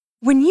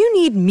When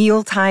you need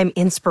mealtime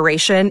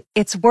inspiration,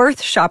 it's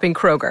worth shopping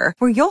Kroger,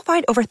 where you'll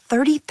find over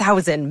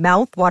 30,000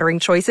 mouth-watering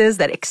choices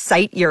that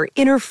excite your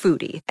inner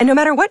foodie. And no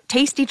matter what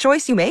tasty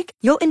choice you make,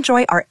 you'll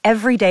enjoy our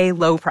everyday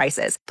low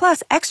prices,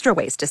 plus extra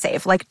ways to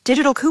save, like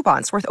digital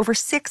coupons worth over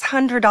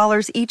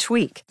 $600 each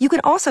week. You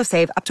can also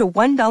save up to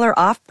 $1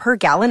 off per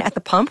gallon at the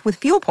pump with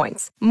fuel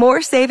points.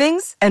 More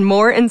savings and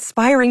more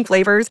inspiring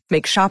flavors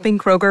make shopping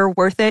Kroger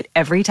worth it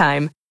every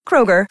time.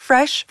 Kroger,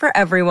 fresh for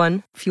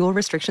everyone. Fuel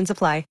restrictions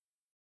apply.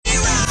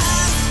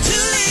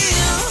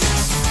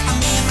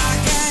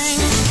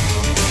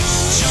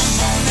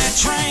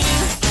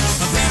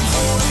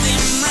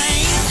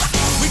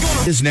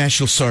 It is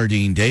National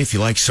Sardine Day. If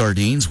you like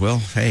sardines, well,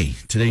 hey,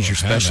 today's your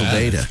special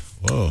day to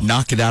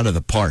knock it out of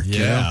the park. Yeah.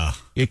 You know?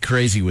 Get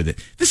crazy with it.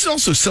 This is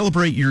also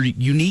celebrate your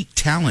unique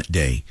talent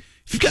day.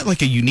 If you've got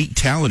like a unique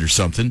talent or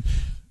something, I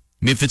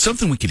mean, if it's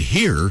something we could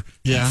hear,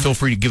 feel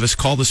free to give us a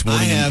call this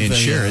morning and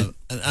share it.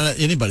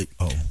 Anybody.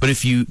 Oh. But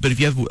if you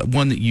have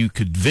one that you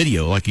could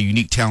video, like a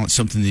unique talent,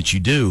 something that you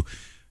do,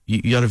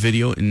 you got a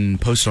video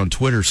and post it on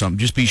Twitter or something.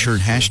 Just be sure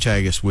and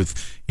hashtag us with,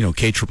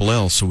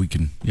 KLLL so we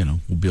can,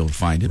 we'll be able to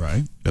find it.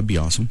 Right. That'd be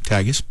awesome.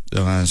 Tag us.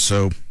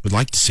 So we'd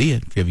like to see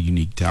it if you have a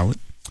unique talent.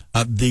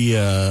 I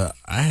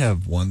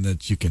have one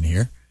that you can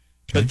hear,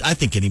 but I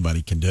think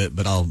anybody can do it.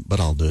 But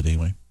I'll do it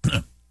anyway.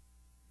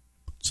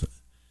 So,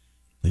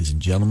 ladies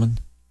and gentlemen,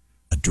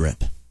 a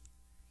drip.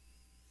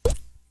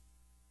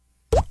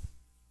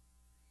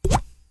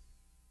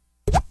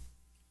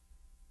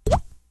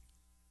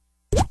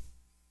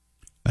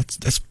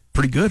 That's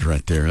pretty good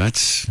right there.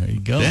 There you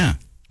go. Yeah.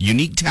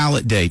 Unique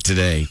Talent Day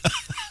today.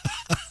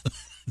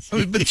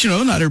 But,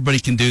 not everybody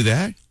can do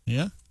that.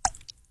 Yeah.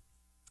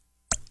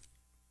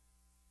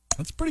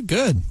 That's pretty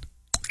good.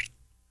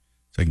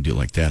 So I can do it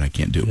like that. I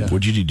can't do it. Yeah.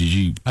 What'd you do? Did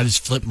you? I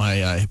just flip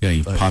my...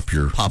 you pop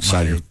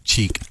side of your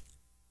cheek.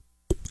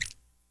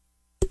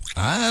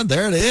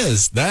 There it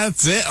is.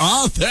 That's it.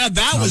 Oh,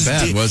 that was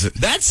bad, deep. was it?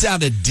 That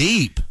sounded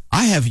deep.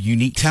 I have a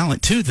unique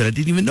talent, too, that I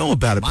didn't even know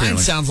about, apparently.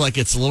 Mine sounds like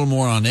it's a little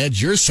more on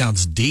edge. Yours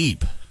sounds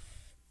deep.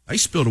 I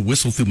used to be able to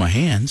whistle through my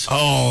hands.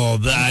 Oh,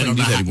 I don't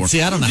know that anymore.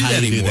 See, I don't know how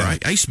to do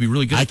that. I used to be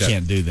really good at that. I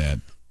can't do that.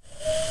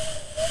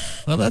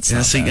 Well, that's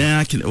not bad.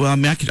 I can. Well, I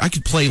mean, I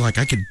could play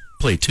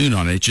a tune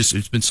on it.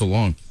 It's been so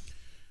long.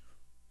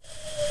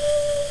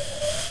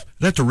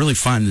 I'd have to really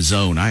find the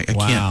zone. I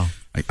can't.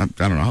 I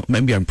don't know.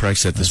 Maybe I'm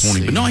practicing that this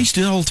morning. But no, I used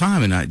to do it all the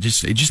time, and I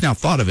just now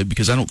thought of it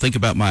because I don't think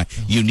about my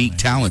unique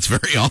talents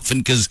very often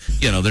because,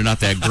 they're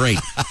not that great.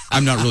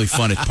 I'm not really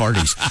fun at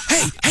parties.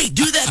 Hey,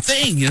 do that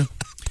thing,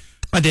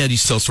 My dad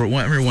used to tell a story.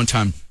 I remember one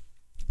time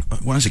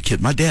when I was a kid,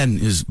 my dad and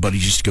his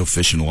buddies used to go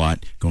fishing a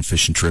lot, go on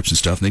fishing trips and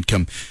stuff, and they'd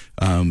come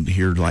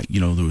here, like,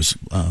 there was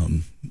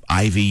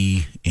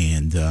Ivy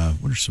and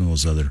what are some of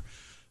those other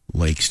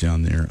lakes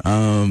down there?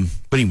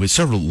 But anyway,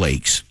 several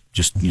lakes,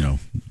 just,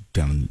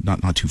 down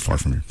not too far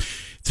from here.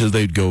 So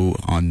they'd go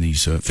on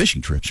these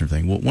fishing trips and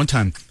everything. Well, one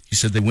time he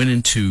said they went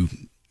into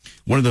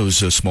one of those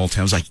small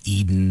towns like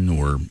Eden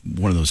or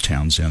one of those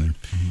towns down there,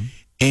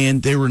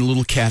 and they were in a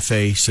little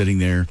cafe sitting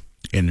there,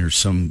 and there's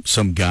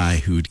some guy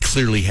who had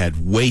clearly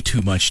had way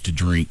too much to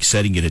drink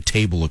sitting at a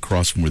table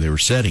across from where they were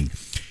sitting,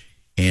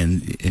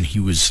 and he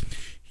was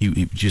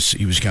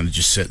kind of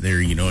just sitting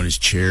there, in his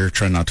chair,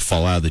 trying not to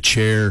fall out of the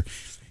chair,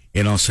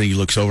 and all of a sudden he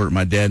looks over at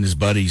my dad and his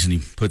buddies, and he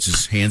puts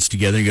his hands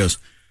together and goes,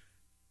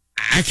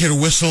 "I can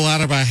whistle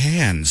out of my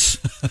hands."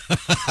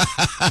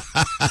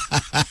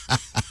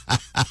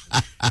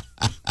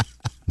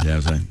 Yeah, I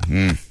was like,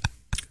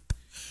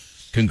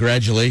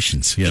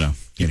 congratulations,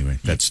 Anyway,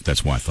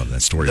 that's why I thought of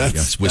that story. I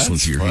guess whistling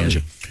through your hands.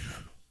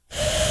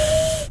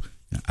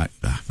 I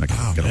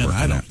gotta work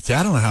on that. See,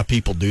 I don't know how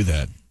people do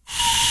that.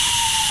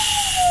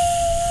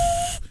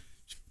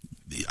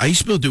 I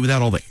used to be able to do it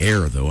without all the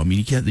air, though. I mean,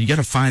 you got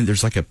to find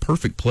there's like a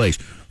perfect place.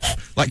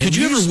 Like, could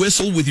you ever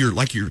whistle with your? No.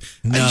 I used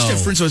to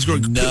have friends who was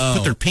going to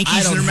put their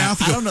pinkies in their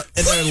mouth. I don't know.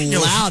 And they're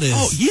loud as.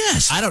 Oh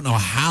yes. I don't know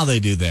how they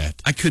do that.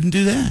 I couldn't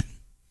do that.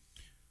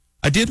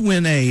 I did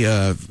win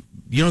a.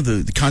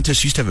 The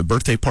contest you used to have at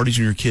birthday parties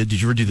when you were a kid.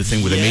 Did you ever do the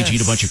thing where they made you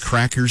eat a bunch of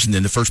crackers and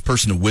then the first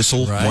person to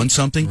whistle won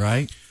something?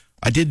 Right.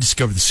 I did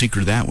discover the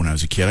secret of that when I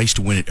was a kid. I used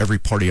to win at every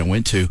party I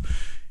went to.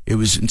 It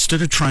was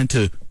instead of trying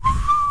to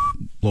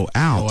blow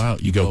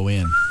out, you go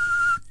in.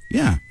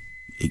 Yeah,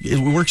 it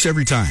works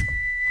every time,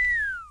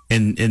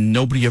 and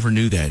nobody ever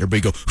knew that.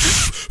 Everybody go,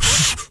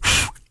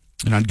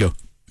 and I'd go,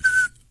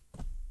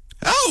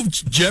 "Oh,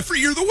 Jeffrey,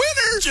 you're the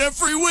winner!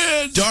 Jeffrey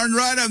wins! Darn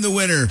right, I'm the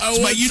winner! I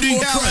want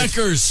more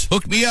crackers.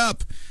 Hook me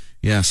up!"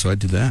 Yeah, so I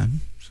did that.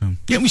 So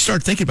we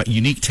started thinking about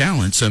unique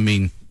talents. I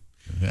mean,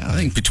 I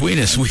think between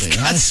us, we've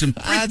got some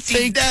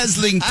pretty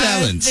dazzling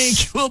talents. I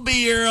think we'll be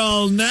here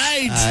all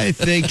night. I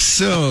think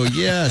so.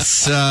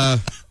 Yes.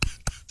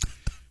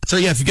 So,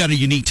 if you've got a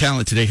unique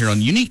talent today here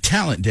on Unique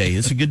Talent Day,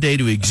 it's a good day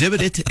to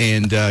exhibit it,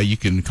 and you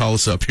can call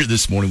us up here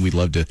this morning. We'd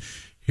love to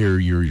hear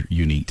your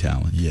unique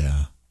talent.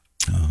 Yeah.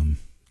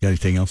 Got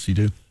anything else you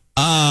do?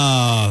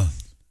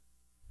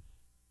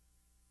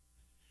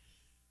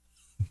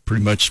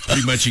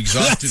 Pretty much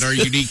exhausted our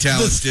unique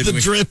talents, didn't we?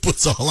 The drip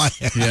was all I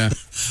had. Yeah.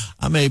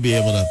 I may be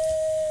able to.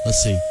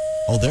 Let's see.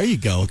 Oh, there you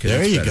go. Okay,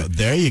 there you better. go.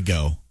 There you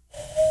go.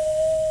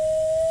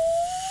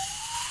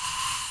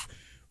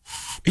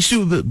 I used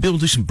to be able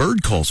to do some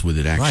bird calls with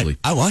it, actually.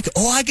 Right.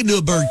 I can do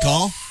a bird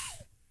call.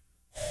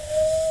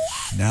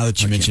 Now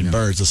that you mentioned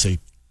birds, let's see.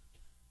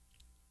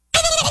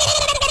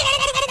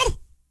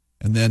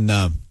 And then,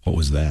 what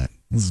was that?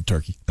 This is a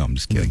turkey. No, I'm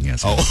just kidding.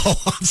 Yes. Oh,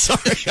 I'm sorry.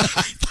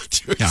 I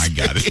thought you were I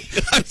got it.